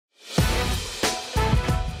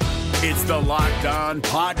It's the Locked On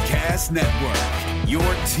Podcast Network, your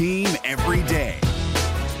team every day.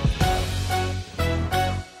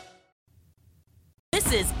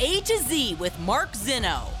 This is A to Z with Mark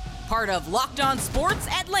Zinno, part of Locked On Sports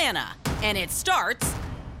Atlanta, and it starts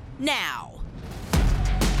now.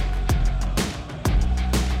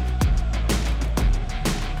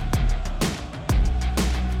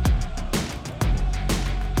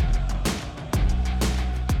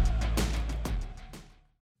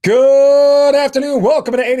 Good afternoon.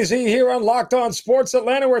 Welcome to A to Z here on Locked On Sports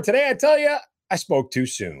Atlanta, where today I tell you I spoke too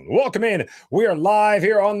soon. Welcome in. We are live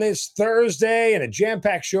here on this Thursday and a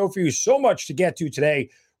jam-packed show for you. So much to get to today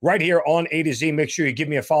right here on A to Z. Make sure you give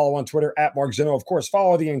me a follow on Twitter at Mark Zinno. Of course,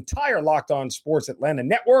 follow the entire Locked On Sports Atlanta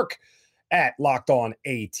network at Locked On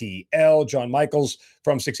ATL. John Michaels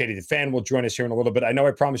from 680 The Fan will join us here in a little bit. I know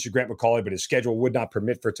I promised you Grant McCauley, but his schedule would not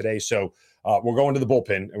permit for today. So we're going to the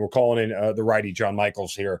bullpen, and we're calling in the righty, John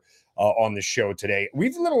Michaels, here on the show today.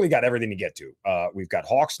 We've literally got everything to get to. We've got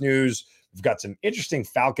Hawks news. We've got some interesting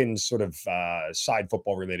Falcons sort of side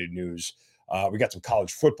football-related news. We got some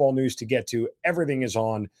college football news to get to. Everything is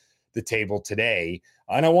on the table today.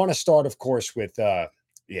 And I want to start, of course, with the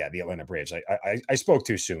Atlanta Braves. I spoke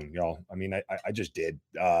too soon, y'all. I mean, I just did.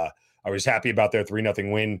 I was happy about their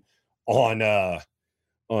 3-0 win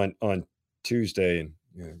on Tuesday, and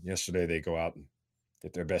yesterday they go out and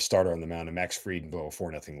get their best starter on the mound, and Max Fried, and blow a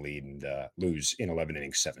 4-0 lead and lose in 11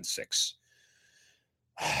 innings, 7-6.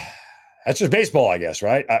 That's just baseball, I guess,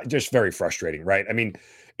 right? Just very frustrating, right? I mean,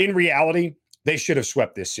 in reality, they should have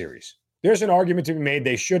swept this series. There's an argument to be made.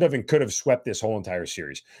 They should have and could have swept this whole entire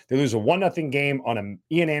series. They lose a 1-0 game on an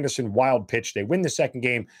Ian Anderson wild pitch. They win the second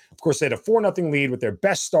game. Of course, they had a 4-0 lead with their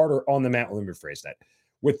best starter on the mound. Let me rephrase that.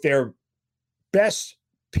 With their best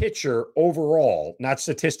pitcher overall, not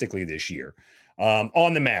statistically this year,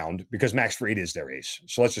 on the mound, because Max Fried is their ace.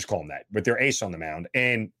 So let's just call him that. With their ace on the mound.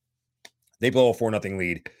 And they blow a 4-0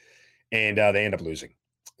 lead, and they end up losing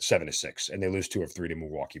 7-6. And they lose 2 of 3 to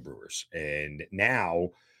Milwaukee Brewers. And now,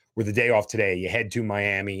 with the day off today, you head to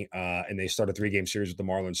Miami, and they start a 3-game series with the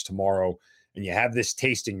Marlins tomorrow. And you have this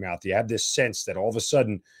tasting mouth. You have this sense that all of a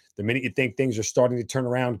sudden, the minute you think things are starting to turn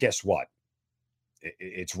around, guess what?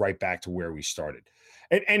 It's right back to where we started.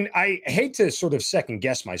 And I hate to sort of second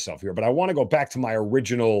guess myself here, but I want to go back to my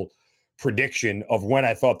original prediction of when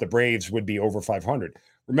I thought the Braves would be over 500.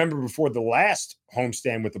 Remember, before the last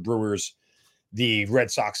homestand with the Brewers, the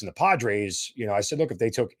Red Sox and the Padres, I said, look, if they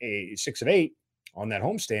took a 6 of 8 on that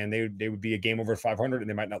homestand, they would be a game over 500 and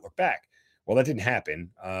they might not look back. Well, that didn't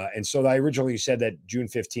happen. And so I originally said that June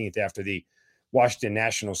 15th after the Washington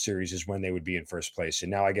National Series is when they would be in first place.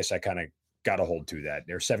 And now I guess I kind of got to hold to that.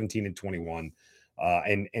 They're 17-21.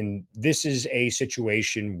 And this is a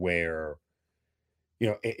situation where,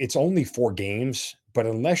 it's only 4 games, but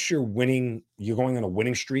unless you're winning, you're going on a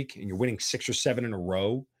winning streak and you're winning 6 or 7 in a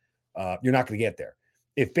row, you're not going to get there.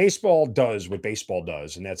 If baseball does what baseball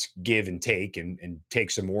does, and that's give and take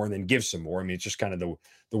take some more and then give some more. I mean, it's just kind of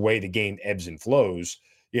the way the game ebbs and flows.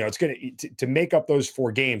 It's going to make up those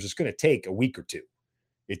 4 games. It's going to take a week or two.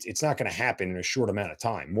 It's not going to happen in a short amount of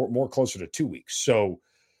time, more closer to 2 weeks. So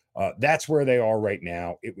that's where they are right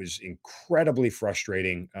now. It was incredibly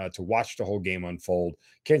frustrating to watch the whole game unfold.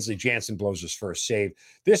 Kensley Jansen blows his first save.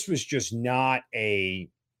 This was just not a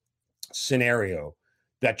scenario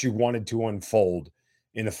that you wanted to unfold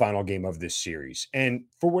in the final game of this series. And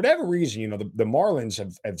for whatever reason, the Marlins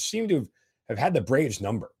have seemed to have had the Braves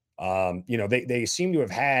number. They seem to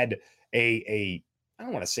have had a I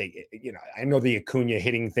don't want to say, I know the Acuna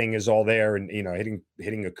hitting thing is all there and,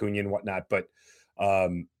 hitting Acuna and whatnot, but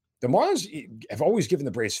the Marlins have always given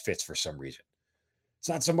the Braves fits for some reason. It's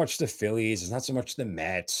not so much the Phillies. It's not so much the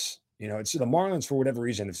Mets. It's the Marlins, for whatever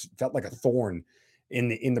reason, have felt like a thorn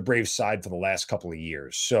in the Braves side for the last couple of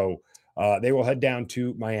years. So they will head down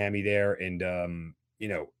to Miami there. And,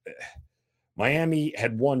 Miami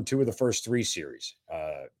had won 2 of the first 3 series,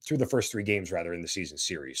 2 of the first 3 games, rather, in the season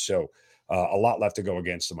series. So a lot left to go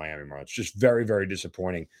against the Miami Marlins. Just very, very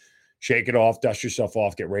disappointing. Shake it off, dust yourself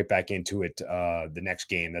off, get right back into it the next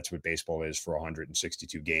game. That's what baseball is for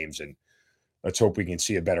 162 games. And let's hope we can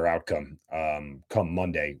see a better outcome come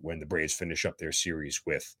Monday when the Braves finish up their series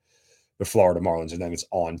with the Florida Marlins, and then it's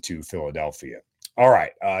on to Philadelphia. All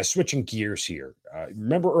right, switching gears here.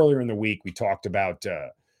 Remember earlier in the week, we talked about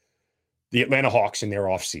the Atlanta Hawks in their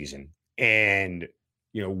offseason and,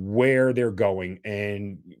 where they're going.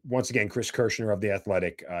 And once again, Chris Kirshner of The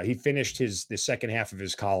Athletic, he finished the second half of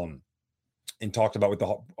his column and talked about what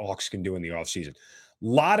the Hawks can do in the offseason. A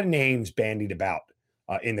lot of names bandied about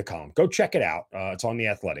in the column. Go check it out. It's on The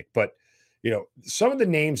Athletic. But, some of the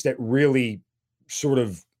names that really sort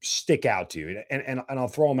of stick out to you, and I'll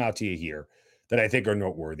throw them out to you here that I think are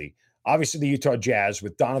noteworthy. Obviously, the Utah Jazz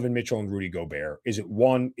with Donovan Mitchell and Rudy Gobert. Is it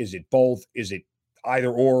one? Is it both? Is it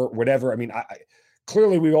either or? Whatever. I mean,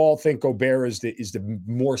 clearly we all think Gobert is the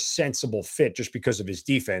more sensible fit just because of his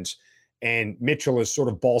defense, and Mitchell is sort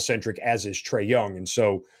of ball centric, as is Trae Young. And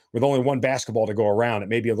so, with only one basketball to go around, it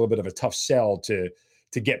may be a little bit of a tough sell to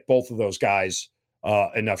get both of those guys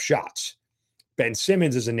enough shots. Ben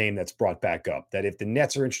Simmons is a name that's brought back up. That if the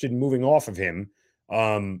Nets are interested in moving off of him,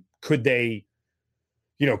 could they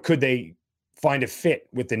find a fit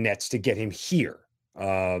with the Nets to get him here?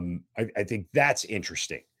 I think that's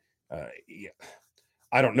interesting. Yeah.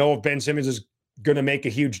 I don't know if Ben Simmons is going to make a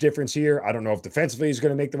huge difference here. I don't know if defensively he's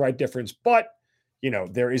going to make the right difference, but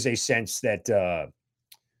there is a sense that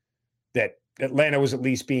that Atlanta was at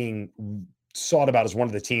least being sought about as one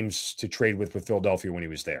of the teams to trade with Philadelphia when he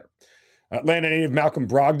was there. Atlanta native Malcolm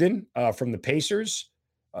Brogdon from the Pacers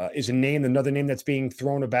is another name that's being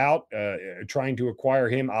thrown about, trying to acquire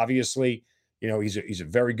him. Obviously, he's a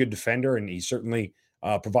very good defender, and he certainly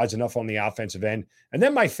provides enough on the offensive end. And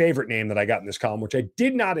then my favorite name that I got in this column, which I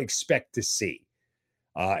did not expect to see,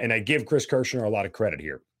 and I give Chris Kirshner a lot of credit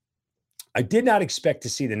here. I did not expect to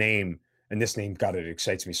see the name, and this name, God, it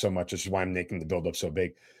excites me so much. This is why I'm making the build-up so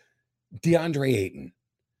big. DeAndre Ayton.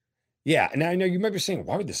 Yeah, and I know you might be saying,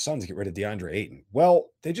 why would the Suns get rid of DeAndre Ayton? Well,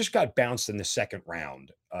 they just got bounced in the second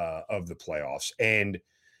round of the playoffs. And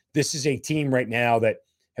this is a team right now that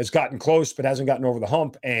has gotten close but hasn't gotten over the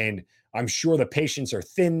hump. And I'm sure the patients are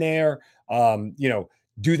thin there.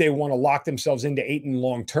 Do they want to lock themselves into Ayton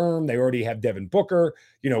long term? They already have Devin Booker.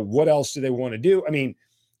 What else do they want to do? I mean,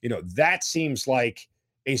 that seems like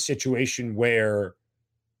a situation where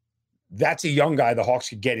that's a young guy the Hawks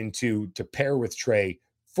could get into to pair with Trae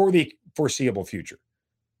for the foreseeable future.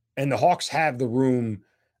 And the Hawks have the room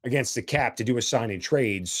against the cap to do a sign and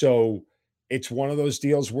trade. So it's one of those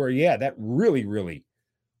deals where, yeah, that really, really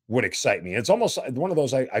would excite me. It's almost one of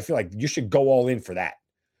those, I feel like you should go all in for that.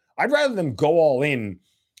 I'd rather them go all in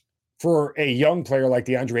for a young player like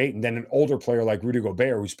DeAndre Ayton than an older player like Rudy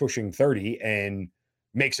Gobert, who's pushing 30 and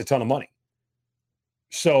makes a ton of money.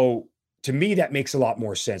 So to me, that makes a lot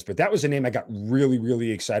more sense. But that was a name I got really,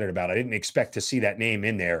 really excited about. I didn't expect to see that name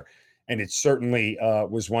in there. And it certainly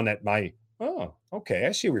was one that okay,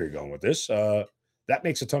 I see where you're going with this. That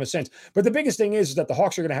makes a ton of sense. But the biggest thing is that the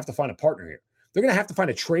Hawks are going to have to find a partner here. They're going to have to find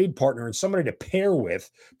a trade partner and somebody to pair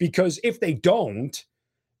with, because if they don't,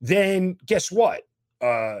 then guess what?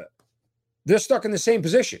 They're stuck in the same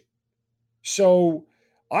position. So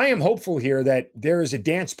I am hopeful here that there is a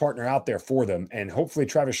dance partner out there for them, and hopefully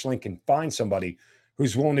Travis Schlenk can find somebody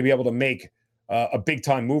who's willing to be able to make a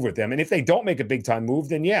big-time move with them. And if they don't make a big-time move,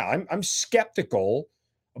 then yeah, I'm skeptical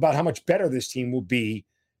about how much better this team will be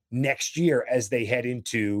next year as they head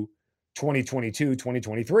into 2022,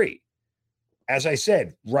 2023. As I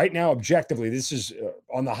said, right now, objectively, this is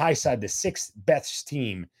on the high side, the sixth best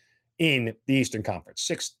team in the Eastern Conference,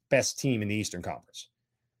 sixth best team in the Eastern Conference.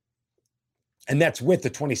 And that's with the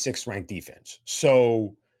 26th ranked defense.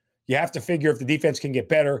 So you have to figure if the defense can get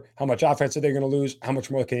better, how much offense are they going to lose? How much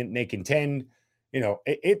more can they contend?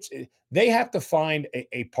 They have to find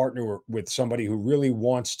a partner with somebody who really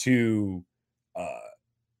wants to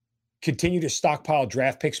continue to stockpile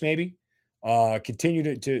draft picks, maybe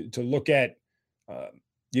continue to look at,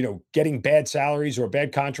 getting bad salaries or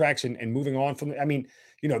bad contracts and moving on from. I mean,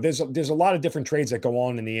 there's a lot of different trades that go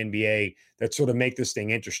on in the NBA that sort of make this thing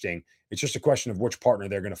interesting. It's just a question of which partner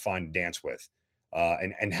they're going to find and dance with,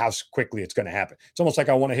 and how quickly it's going to happen. It's almost like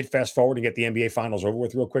I want to hit fast forward and get the NBA Finals over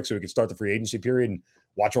with real quick so we can start the free agency period and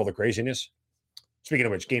watch all the craziness. Speaking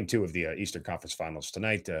of which, game 2 of the Eastern Conference Finals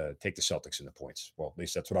tonight, take the Celtics in the points. Well, at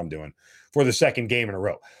least that's what I'm doing for the second game in a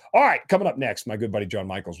row. All right, coming up next, my good buddy John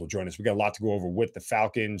Michaels will join us. We got a lot to go over with the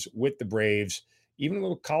Falcons, with the Braves, even a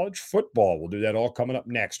little college football. We'll do that all coming up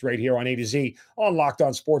next right here on A to Z on Locked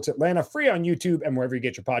On Sports Atlanta, free on YouTube and wherever you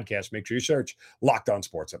get your podcasts. Make sure you search Locked On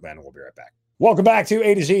Sports Atlanta. We'll be right back. Welcome back to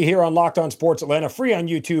A to Z here on Locked On Sports Atlanta, free on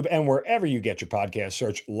YouTube and wherever you get your podcast.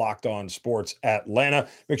 Search Locked On Sports Atlanta.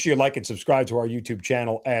 Make sure you like and subscribe to our YouTube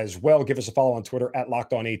channel as well. Give us a follow on Twitter at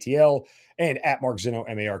Locked On ATL and at Mark Zinno,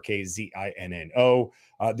 MarkZinno.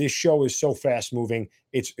 This show is so fast moving.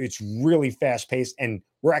 It's really fast paced, and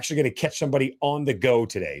we're actually going to catch somebody on the go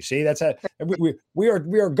today. See, we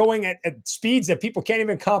are going at speeds that people can't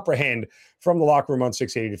even comprehend. From the locker room on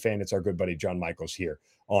 680 Fan, it's our good buddy John Michaels here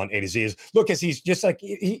on A to Z. Look, as he's just like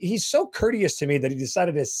he's so courteous to me that he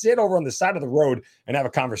decided to sit over on the side of the road and have a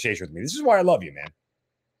conversation with me. This is why I love you, man.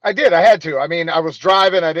 I did. I had to. I mean, I was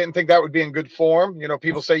driving. I didn't think that would be in good form. You know,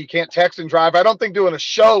 people say you can't text and drive. I don't think doing a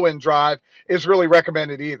show and drive is really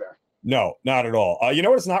recommended either. No, not at all. You know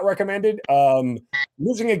what? It's not recommended.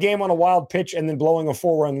 Losing a game on a wild pitch and then blowing a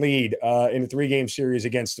 4-run lead in a 3-game series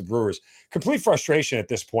against the Brewers. Complete frustration at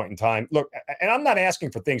this point in time. Look, and I'm not asking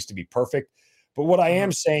for things to be perfect, but what I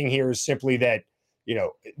am saying here is simply that, you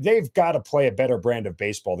know, they've got to play a better brand of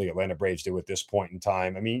baseball the Atlanta Braves do at this point in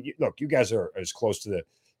time. I mean, look, you guys are as close to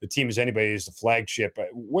the team as anybody is the flagship.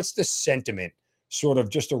 What's the sentiment sort of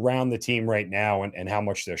just around the team right now and how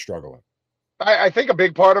much they're struggling? I think a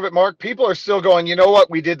big part of it, Mark, people are still going, you know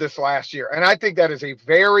what, we did this last year. And I think that is a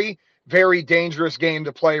very, very dangerous game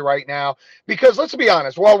to play right now. Because let's be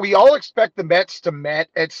honest, while we all expect the Mets to Met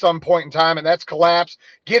at some point in time, and that's collapse,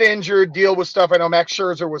 get injured, deal with stuff. I know Max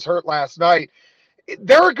Scherzer was hurt last night.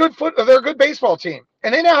 They're a good baseball team.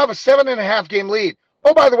 And they now have a 7.5 game lead.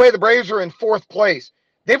 Oh, by the way, the Braves are in 4th place.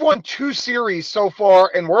 They've won 2 series so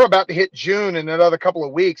far, and we're about to hit June in another couple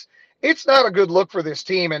of weeks. It's not a good look for this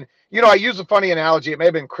team. And, you know, I use a funny analogy. It may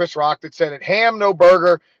have been Chris Rock that said it. Ham, no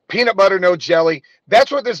burger, peanut butter, no jelly. That's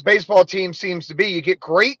what this baseball team seems to be. You get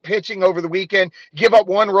great pitching over the weekend, give up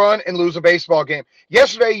 1 run, and lose a baseball game.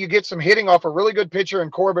 Yesterday, you get some hitting off a really good pitcher in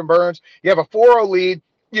Corbin Burns. You have a 4-0 lead.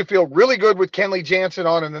 You feel really good with Kenley Jansen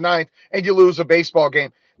on in the 9th, and you lose a baseball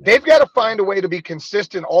game. They've got to find a way to be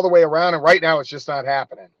consistent all the way around, and right now it's just not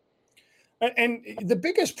happening. And the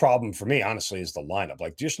biggest problem for me, honestly, is the lineup.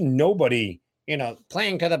 Like, just nobody, you know,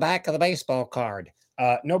 playing to the back of the baseball card.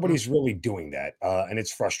 Nobody's really doing that, and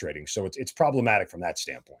it's frustrating. So it's problematic from that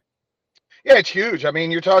standpoint. Yeah, it's huge. I mean,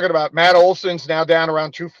 you're talking about Matt Olson's now down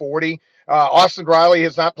around 240. Austin Riley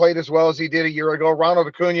has not played as well as he did a year ago. Ronald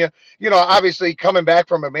Acuna, you know, obviously coming back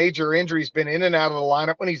from a major injury, he's been in and out of the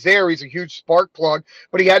lineup. When he's there, he's a huge spark plug,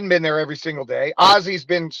 but he hadn't been there every single day. Ozzy's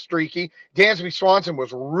been streaky. Dansby Swanson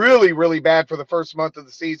was really, really bad for the first month of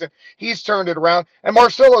the season. He's turned it around. And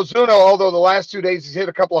Marcelo Zinno, although the last 2 days he's hit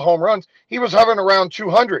a couple of home runs, he was hovering around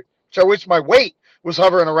 200. So I wish my weight was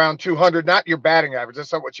hovering around 200, not your batting average.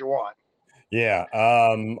 That's not what you want. Yeah.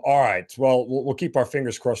 All right. Well, we'll keep our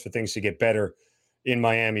fingers crossed for things to get better in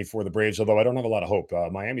Miami for the Braves, although I don't have a lot of hope.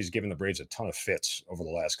 Miami's given the Braves a ton of fits over the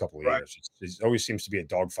last couple of years. It always seems to be a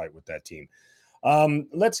dogfight with that team.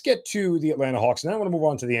 Let's get to the Atlanta Hawks. And then I want to move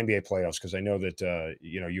on to the NBA playoffs because I know that,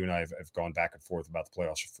 you know, you and I have gone back and forth about the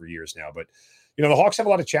playoffs for years now. But, you know, the Hawks have a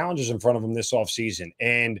lot of challenges in front of them this offseason.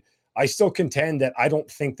 And I still contend that I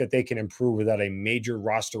don't think that they can improve without a major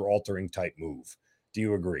roster-altering type move. Do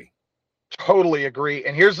you agree? Totally agree.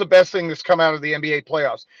 And here's the best thing that's come out of the NBA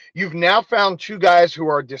playoffs. You've now found 2 guys who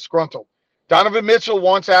are disgruntled. Donovan Mitchell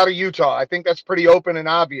wants out of Utah. I think that's pretty open and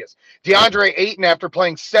obvious. DeAndre Ayton, after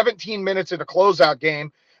playing 17 minutes in a closeout game,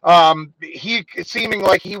 he seeming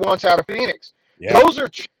like he wants out of Phoenix. Yeah. Those are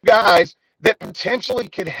 2 guys that potentially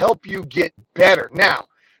could help you get better. Now,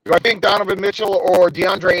 do I think Donovan Mitchell or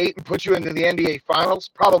DeAndre Ayton put you into the NBA Finals?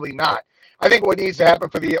 Probably not. I think what needs to happen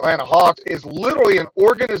for the Atlanta Hawks is literally an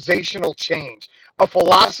organizational change, a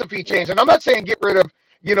philosophy change. And I'm not saying get rid of,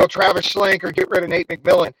 you know, Travis Schlenk or get rid of Nate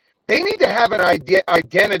McMillan. They need to have an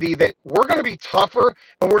identity that we're going to be tougher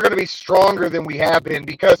and we're going to be stronger than we have been,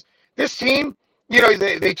 because this team, you know,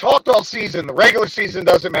 they talked all season. The regular season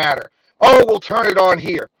doesn't matter. Oh, we'll turn it on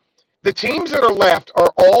here. The teams that are left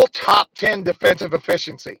are all top 10 defensive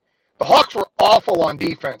efficiency. The Hawks were awful on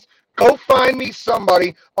defense. Go find me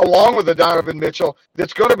somebody along with a Donovan Mitchell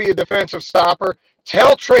that's going to be a defensive stopper.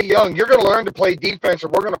 Tell Trae Young, you're going to learn to play defense, or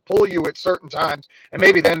we're going to pull you at certain times, and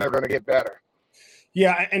maybe then they're going to get better.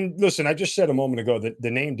 Yeah, and listen, I just said a moment ago that the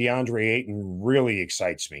name DeAndre Ayton really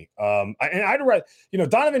excites me. I'd rather, you know,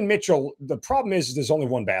 Donovan Mitchell, the problem is there's only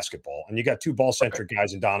one basketball, and you got 2 ball-centric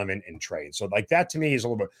guys in Donovan and Trae. And so, like, that to me is a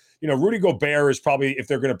little bit, you know, Rudy Gobert is probably, if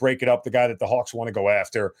they're going to break it up, the guy that the Hawks want to go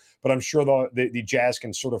after. But I'm sure the Jazz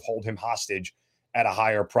can sort of hold him hostage at a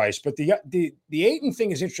higher price. But the Ayton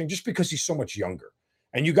thing is interesting just because he's so much younger.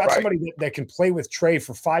 And you got somebody that can play with Trae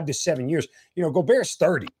for 5 to 7 years. You know, Gobert's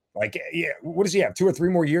 30. Like, yeah, what does he have? 2 or 3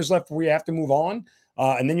 more years left before you have to move on?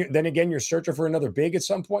 And then again, you're searching for another big at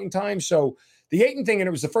some point in time. So the Ayton thing, and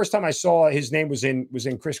it was the first time I saw his name was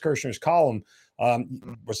in Chris Kirshner's column.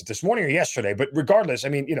 Was it this morning or yesterday? But regardless, I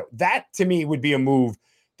mean, you know, that to me would be a move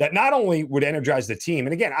that not only would energize the team.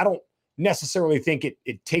 And again, I don't necessarily think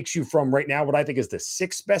it takes you from right now what I think is the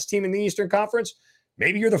 6th best team in the Eastern Conference.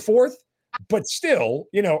 Maybe you're the 4th. But still,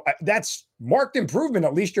 you know, that's marked improvement.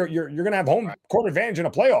 At least you're going to have home court advantage in a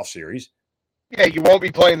playoff series. Yeah, you won't be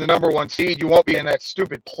playing the number 1 seed. You won't be in that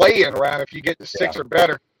stupid play-in round if you get to 6 or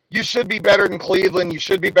better. You should be better than Cleveland. You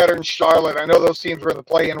should be better than Charlotte. I know those teams were in the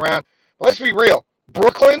play-in round. But let's be real.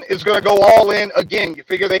 Brooklyn is going to go all in again. You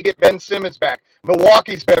figure they get Ben Simmons back.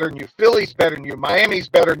 Milwaukee's better than you. Philly's better than you. Miami's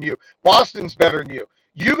better than you. Boston's better than you.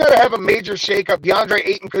 You got to have a major shakeup. DeAndre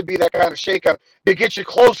Ayton could be that kind of shakeup to get you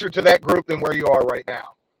closer to that group than where you are right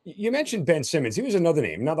now. You mentioned Ben Simmons. He was another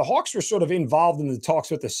name. Now, the Hawks were sort of involved in the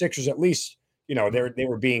talks with the Sixers. At least, they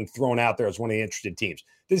were being thrown out there as one of the interested teams.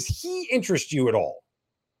 Does he interest you at all?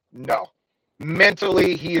 No.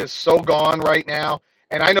 Mentally, he is so gone right now.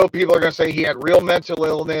 And I know people are going to say he had real mental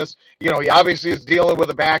illness. He obviously is dealing with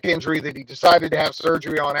a back injury that he decided to have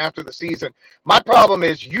surgery on after the season. My problem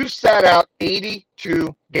is you sat out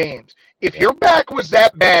 82 games. If your back was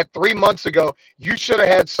that bad 3 months ago, you should have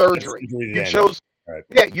had surgery. You chose. Right.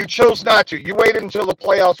 Yeah, you chose not to. You waited until the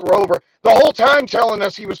playoffs were over. The whole time telling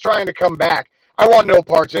us he was trying to come back. I want no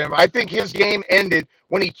parts of him. I think his game ended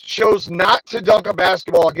when he chose not to dunk a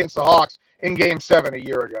basketball against the Hawks in Game 7 a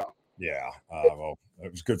year ago. Yeah, well, it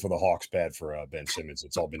was good for the Hawks, bad for Ben Simmons.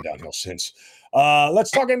 It's all been downhill since. Let's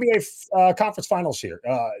talk NBA conference finals here.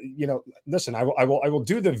 Listen, I will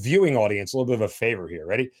do the viewing audience a little bit of a favor here.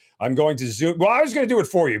 Ready? I'm going to zoom. Well, I was going to do it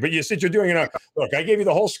for you, but you said you're doing it. Look, I gave you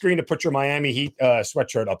the whole screen to put your Miami Heat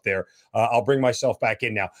sweatshirt up there. I'll bring myself back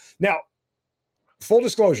in now. Now, full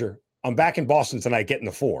disclosure, I'm back in Boston tonight getting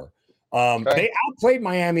the 4. Okay. They outplayed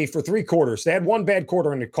Miami for 3 quarters. They had one bad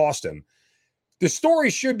quarter, and it cost them. The story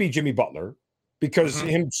should be Jimmy Butler because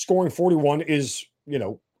him scoring 41 is,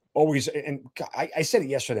 always. And I said it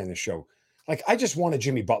yesterday on the show. Like, I just wanted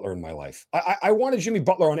Jimmy Butler in my life. I wanted Jimmy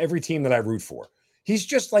Butler on every team that I root for. He's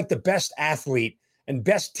just like the best athlete and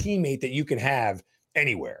best teammate that you can have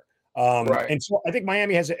anywhere. Right. And so I think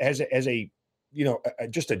Miami has a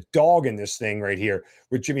just a dog in this thing right here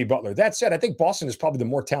with Jimmy Butler. That said, I think Boston is probably the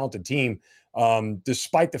more talented team,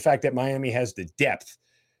 despite the fact that Miami has the depth.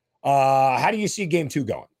 How do you see Game 2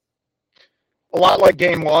 going? A lot like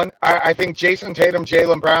Game 1. I think Jason Tatum,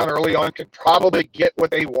 Jaylen Brown early on could probably get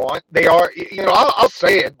what they want. They are, I'll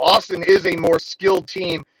say it. Boston is a more skilled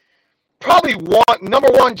team. Probably number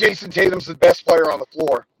one, Jason Tatum's the best player on the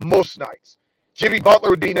floor most nights. Jimmy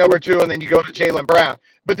Butler would be number 2, and then you go to Jaylen Brown.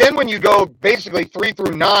 But then when you go basically 3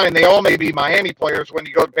 through 9, they all may be Miami players when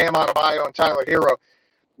you go to Bam Adebayo and Tyler Hero.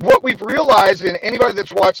 What we've realized, in anybody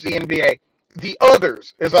that's watched the NBA, the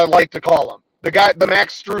others, as I like to call them, the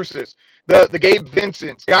Max Struses, the Gabe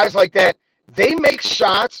Vincents, guys like that, they make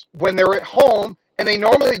shots when they're at home, and they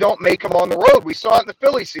normally don't make them on the road. We saw it in the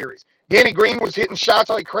Philly series. Danny Green was hitting shots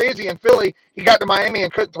like crazy in Philly. He got to Miami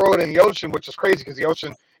and couldn't throw it in the ocean, which is crazy because the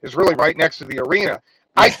ocean is really right next to the arena.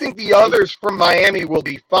 I think the others from Miami will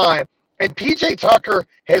be fine. And P.J. Tucker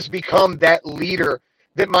has become that leader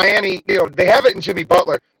that Miami, they have it in Jimmy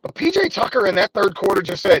Butler. But P.J. Tucker in that third quarter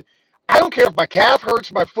just said, I don't care if my calf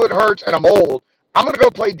hurts, my foot hurts, and I'm old. I'm going to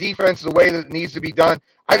go play defense the way that it needs to be done.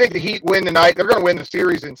 I think the Heat win tonight. They're going to win the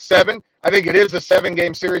series in 7. I think it is a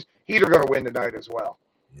 7-game series. Heat are going to win tonight as well.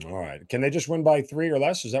 All right. Can they just win by 3 or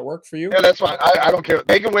less? Does that work for you? Yeah, that's fine. I don't care.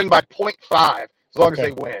 They can win by 0.5 as long as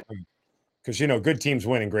they win. Because good teams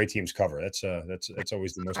win and great teams cover. That's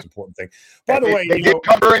always the most important thing. By the way, they did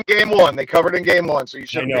cover in Game 1. They covered in Game 1, so you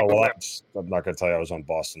should. I know. Well, I'm not going to tell you I was on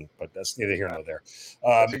Boston, but that's neither here nor there.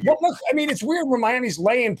 But look, I mean, it's weird when Miami's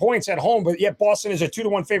laying points at home, but yet Boston is a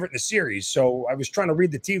 2-1 favorite in the series. So I was trying to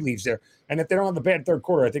read the tea leaves there, and if they don't have the bad third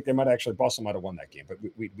quarter, I think Boston might have won that game. But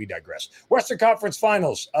we digress. Western Conference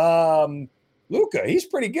Finals. Luka, he's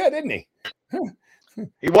pretty good, isn't he?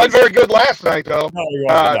 He wasn't very good last night, though. No, he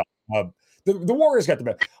wasn't. No. The Warriors got the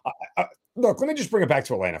best. Look, let me just bring it back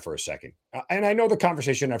to Atlanta for a second. And I know the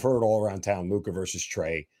conversation I've heard all around town, Luka versus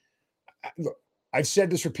Trey. Look, I've said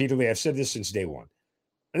this repeatedly. I've said this since day one.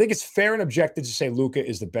 I think it's fair and objective to say Luka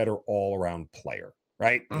is the better all-around player,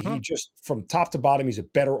 right? He just, from top to bottom, he's a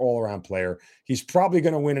better all-around player. He's probably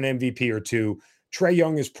going to win an MVP or 2. Trae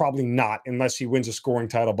Young is probably not unless he wins a scoring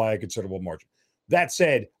title by a considerable margin. That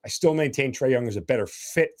said, I still maintain Trae Young is a better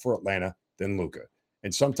fit for Atlanta than Luka.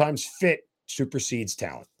 And sometimes fit supersedes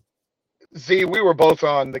talent. Z, we were both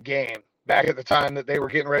on the game back at the time that they were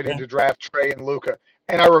getting ready to draft Trae and Luka.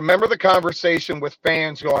 And I remember the conversation with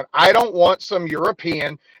fans going, I don't want some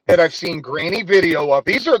European that I've seen grainy video of.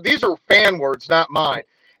 These are fan words, not mine.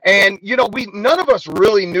 And, none of us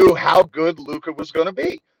really knew how good Luka was going to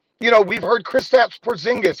be. We've heard Kristaps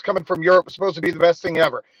Porzingis coming from Europe was supposed to be the best thing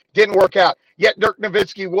ever. Didn't work out. Yet Dirk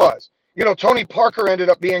Nowitzki was. Tony Parker ended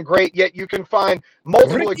up being great, yet you can find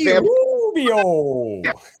multiple examples.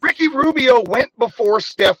 Ricky Rubio went before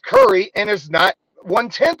Steph Curry and is not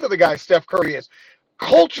 1/10 of the guy Steph Curry is.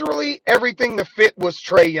 Culturally, everything that fit was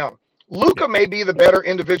Trae Young. Luka may be the better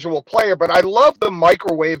individual player, but I love the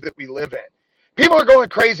microwave that we live in. People are going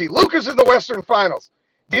crazy. Luka's in the Western Finals.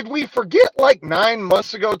 Did we forget like 9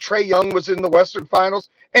 months ago Trae Young was in the Western Finals?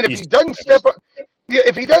 And if He's he doesn't step up, yeah,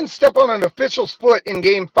 if he doesn't step on an official's foot in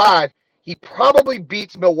Game 5, he probably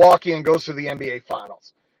beats Milwaukee and goes to the NBA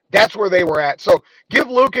Finals. That's where they were at. So give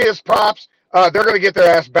Luka his props. They're going to get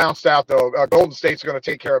their ass bounced out, though. Golden State's going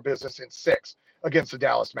to take care of business in 6 against the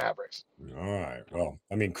Dallas Mavericks. All right. Well,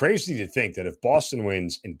 I mean, crazy to think that if Boston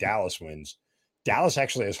wins and Dallas wins, Dallas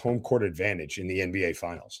actually has home court advantage in the NBA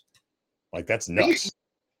Finals. Like, that's nuts.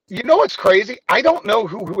 You know what's crazy? I don't know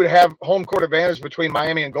who would have home court advantage between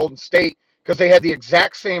Miami and Golden State because they had the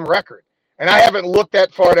exact same record. And I haven't looked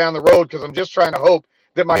that far down the road because I'm just trying to hope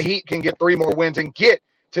that my Heat can get 3 more wins and get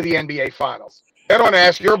to the NBA Finals. I want to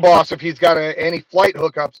ask your boss if he's got any flight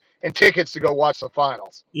hookups and tickets to go watch the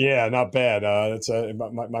finals. Yeah, not bad.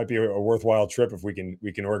 It might be a worthwhile trip if we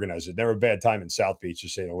can organize it. Never a bad time in South Beach, to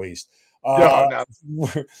say the least. No.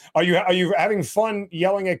 Are you having fun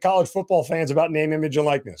yelling at college football fans about name, image, and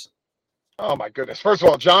likeness? Oh, my goodness. First of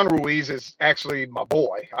all, John Ruiz is actually my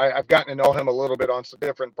boy. I've gotten to know him a little bit on some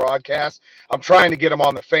different broadcasts. I'm trying to get him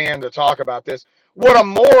on the Fan to talk about this. What I'm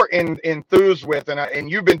more enthused with,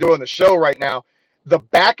 and you've been doing the show right now, the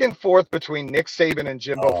back and forth between Nick Saban and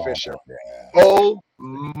Jimbo Fisher. Yeah. Oh,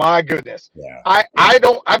 my goodness. Yeah.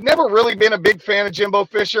 I've never really been a big fan of Jimbo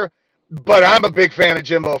Fisher, but I'm a big fan of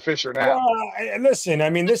Jimbo Fisher now. Listen,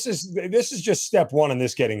 I mean, this is just step one in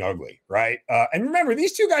this getting ugly, right? And remember,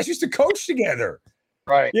 these two guys used to coach together,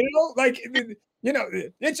 right?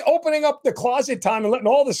 It's opening up the closet time and letting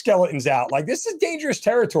all the skeletons out. Like, this is dangerous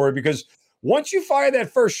territory because once you fire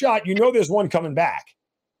that first shot, you know there's one coming back.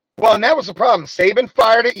 Well, and that was the problem. Saban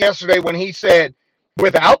fired it yesterday when he said,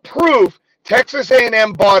 without proof, Texas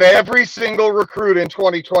A&M bought every single recruit in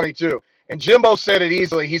 2022. And Jimbo said it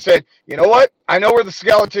easily. He said, you know what? I know where the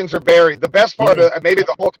skeletons are buried. The best part of maybe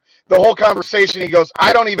the whole conversation, he goes,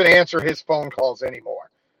 I don't even answer his phone calls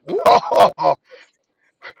anymore. Oh,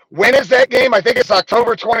 when is that game? I think it's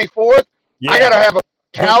October 24th. Yeah. I got to have a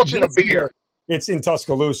couch and a beer. It's in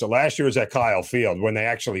Tuscaloosa. Last year was at Kyle Field when they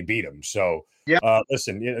actually beat them. So,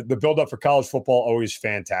 listen, the build-up for college football, always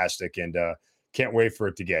fantastic, and can't wait for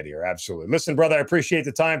it to get here. Absolutely. Listen, brother, I appreciate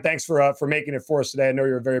the time. Thanks for making it for us today. I know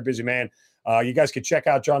you're a very busy man. You guys can check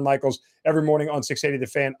out John Michaels every morning on 680 The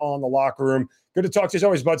Fan on The Locker Room. Good to talk to you as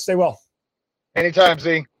always, bud. Stay well. Anytime,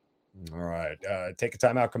 Z. All right. Take a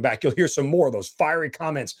time out. Come back. You'll hear some more of those fiery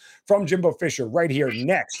comments from Jimbo Fisher right here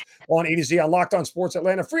next on A to Z on Locked On Sports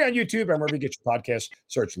Atlanta. Free on YouTube and wherever you get your podcasts.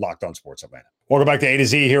 Search Locked On Sports Atlanta. Welcome back to A to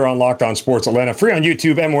Z here on Locked On Sports Atlanta. Free on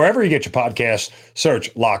YouTube and wherever you get your podcasts. Search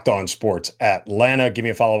Locked On Sports Atlanta. Give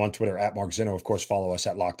me a follow on Twitter at Mark Zinno. Of course, follow us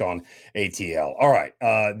at Locked On ATL. All right.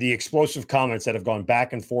 The explosive comments that have gone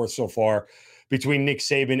back and forth so far between Nick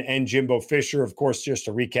Saban and Jimbo Fisher. Of course, just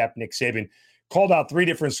to recap, Nick Saban called out 3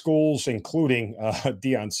 different schools, including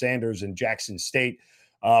Deion Sanders and Jackson State,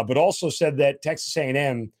 but also said that Texas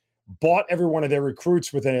A&M bought every one of their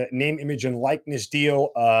recruits with a name, image, and likeness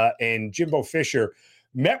deal. And Jimbo Fisher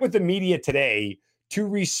met with the media today to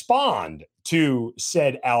respond to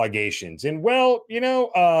said allegations. And, well,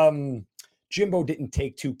 Jimbo didn't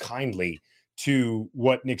take too kindly to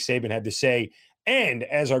what Nick Saban had to say. And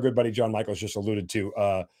as our good buddy John Michaels just alluded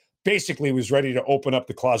to, basically was ready to open up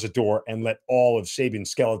the closet door and let all of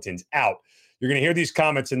Saban's skeletons out. You're going to hear these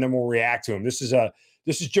comments, and then we'll react to them. This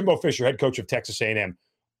is Jimbo Fisher, head coach of Texas A&M,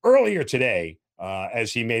 earlier today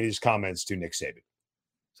as he made his comments to Nick Saban.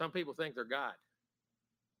 Some people think they're God.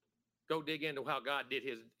 Go dig into how God did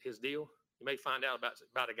his deal. You may find out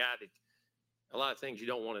about a guy that a lot of things you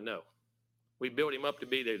don't want to know. We built him up to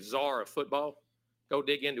be the czar of football. Go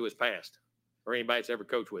dig into his past or anybody that's ever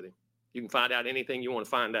coached with him. You can find out anything you want to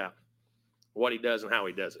find out, what he does and how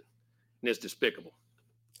he does it. And it's despicable.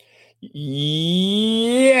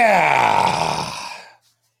 Yeah.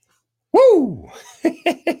 Woo.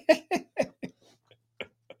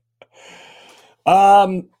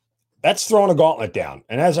 That's throwing a gauntlet down.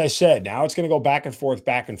 And as I said, now it's going to go back and forth.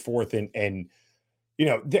 And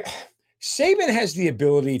Saban has the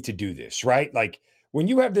ability to do this, right? Like, when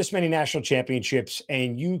you have this many national championships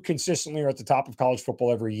and you consistently are at the top of college football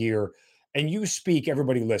every year and you speak,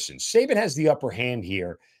 everybody listens. Saban has the upper hand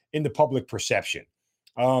here in the public perception.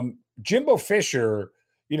 Jimbo Fisher,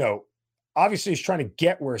 obviously is trying to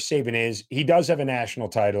get where Saban is. He does have a national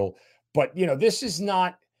title, but,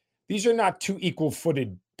 these are not 2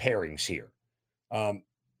 equal-footed pairings here.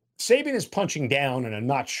 Saban is punching down, and I'm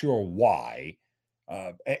not sure why.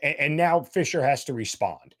 And now Fisher has to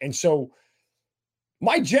respond. And so,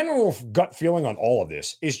 my general gut feeling on all of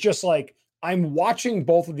this is just like I'm watching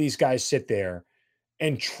both of these guys sit there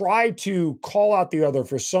and try to call out the other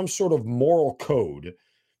for some sort of moral code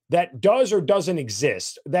that does or doesn't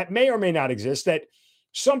exist, that may or may not exist, that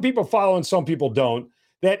some people follow and some people don't,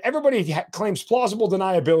 that everybody claims plausible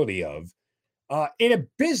deniability of, in a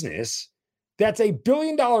business that's a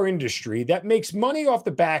billion-dollar industry that makes money off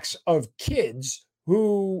the backs of kids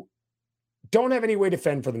who don't have any way to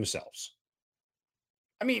fend for themselves.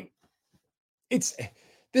 I mean,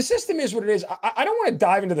 the system is what it is. I don't want to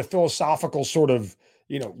dive into the philosophical sort of,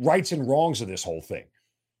 rights and wrongs of this whole thing.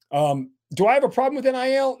 Do I have a problem with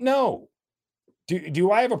NIL? No.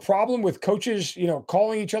 Do I have a problem with coaches,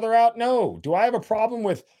 calling each other out? No. Do I have a problem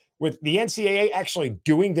with the NCAA actually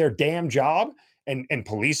doing their damn job and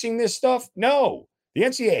policing this stuff? No. The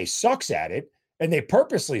NCAA sucks at it, and they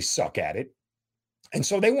purposely suck at it. And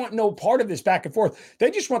so they want no part of this back and forth.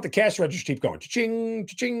 They just want the cash register to keep going. Cha-ching,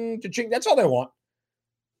 cha-ching, cha-ching. That's all they want.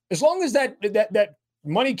 As long as that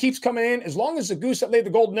money keeps coming in, as long as the goose that laid the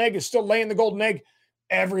golden egg is still laying the golden egg,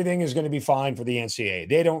 everything is going to be fine for the NCAA.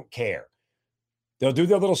 They don't care. They'll do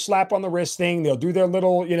their little slap on the wrist thing. They'll do their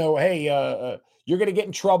little, hey, you're going to get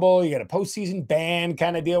in trouble. You got a postseason ban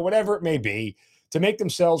kind of deal, whatever it may be, to make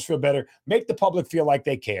themselves feel better, make the public feel like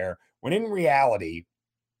they care, when in reality,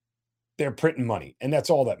 they're printing money, and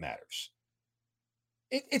that's all that matters.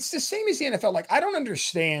 It's the same as the NFL. Like, I don't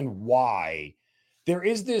understand why there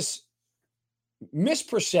is this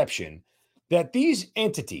misperception that these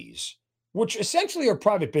entities, which essentially are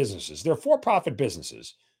private businesses, they're for-profit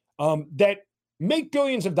businesses, that make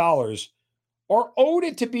billions of dollars, are owed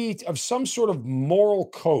it to be of some sort of moral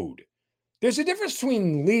code. There's a difference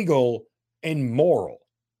between legal and moral.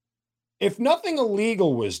 If nothing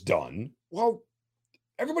illegal was done, well,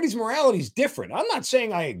 everybody's morality is different. I'm not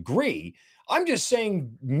saying I agree. I'm just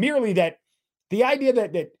saying merely that the idea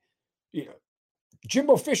that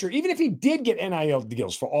Jimbo Fisher, even if he did get NIL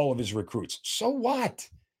deals for all of his recruits, so what?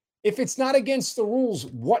 If it's not against the rules,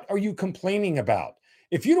 what are you complaining about?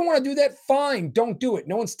 If you don't want to do that, fine, don't do it.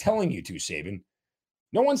 No one's telling you to, Saban.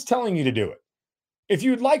 No one's telling you to do it. If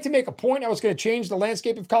you'd like to make a point, I was going to change the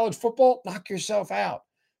landscape of college football, knock yourself out.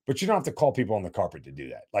 But you don't have to call people on the carpet to do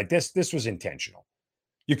that. Like this was intentional.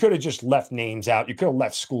 You could have just left names out. You could have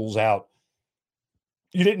left schools out.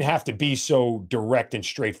 You didn't have to be so direct and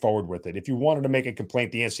straightforward with it. If you wanted to make a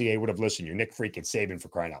complaint, the NCAA would have listened. You're Nick freaking Saban, for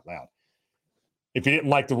crying out loud. If you didn't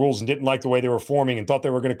like the rules and didn't like the way they were forming and thought they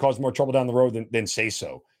were going to cause more trouble down the road, then say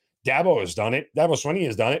so. Dabo has done it. Dabo Swinney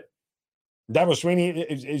has done it. Dabo Swinney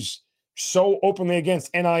is so openly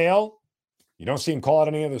against NIL, you don't see him call out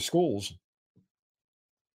any other schools.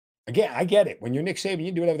 Again, I get it. When you're Nick Saban, you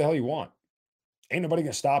can do whatever the hell you want. Ain't nobody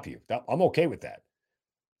going to stop you. I'm okay with that.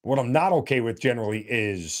 What I'm not okay with generally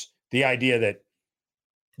is the idea that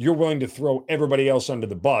you're willing to throw everybody else under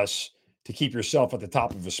the bus to keep yourself at the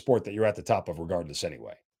top of a sport that you're at the top of regardless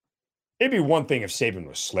anyway. It'd be one thing if Saban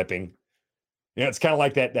was slipping. It's kind of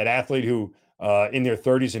like that athlete who in their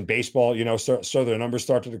 30s in baseball, so their numbers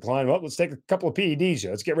start to decline. Well, let's take a couple of PEDs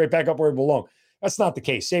here. Let's get right back up where we belong. That's not the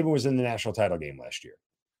case. Saban was in the national title game last year.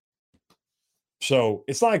 So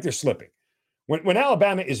it's not like they're slipping. When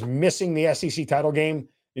Alabama is missing the SEC title game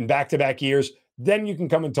in back-to-back years, then you can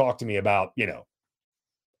come and talk to me about,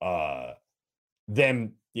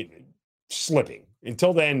 them slipping.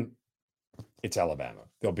 Until then, it's Alabama.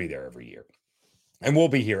 They'll be there every year. And we'll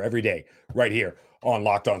be here every day, right here on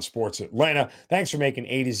Locked On Sports Atlanta. Thanks for making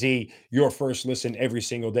A to Z your first listen every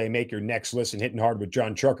single day. Make your next listen hitting hard with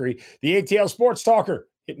John Chuckery, the ATL Sports Talker,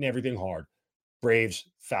 hitting everything hard. Braves,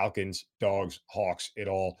 Falcons, Dogs, Hawks, it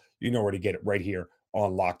all. You know where to get it, right here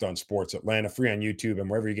on Locked On Sports Atlanta, free on YouTube and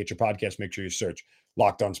wherever you get your podcast. Make sure you search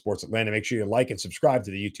Locked On Sports Atlanta. Make sure you like and subscribe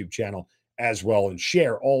to the YouTube channel as well, and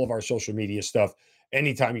share all of our social media stuff.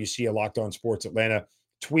 Anytime you see a Locked On Sports Atlanta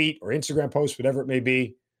tweet or Instagram post, whatever it may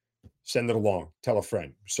be, send it along. Tell a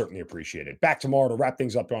friend. Certainly appreciate it. Back tomorrow to wrap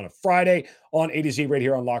things up on a Friday on A to Z right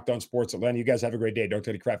here on Locked On Sports Atlanta. You guys have a great day. Don't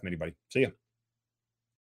take any crap from anybody. See ya.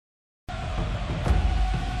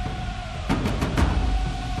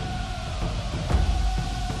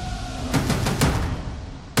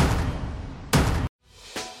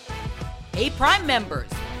 Hey, Prime members,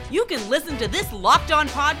 you can listen to this Locked On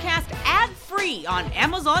podcast ad-free on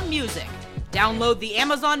Amazon Music. Download the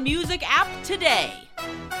Amazon Music app today.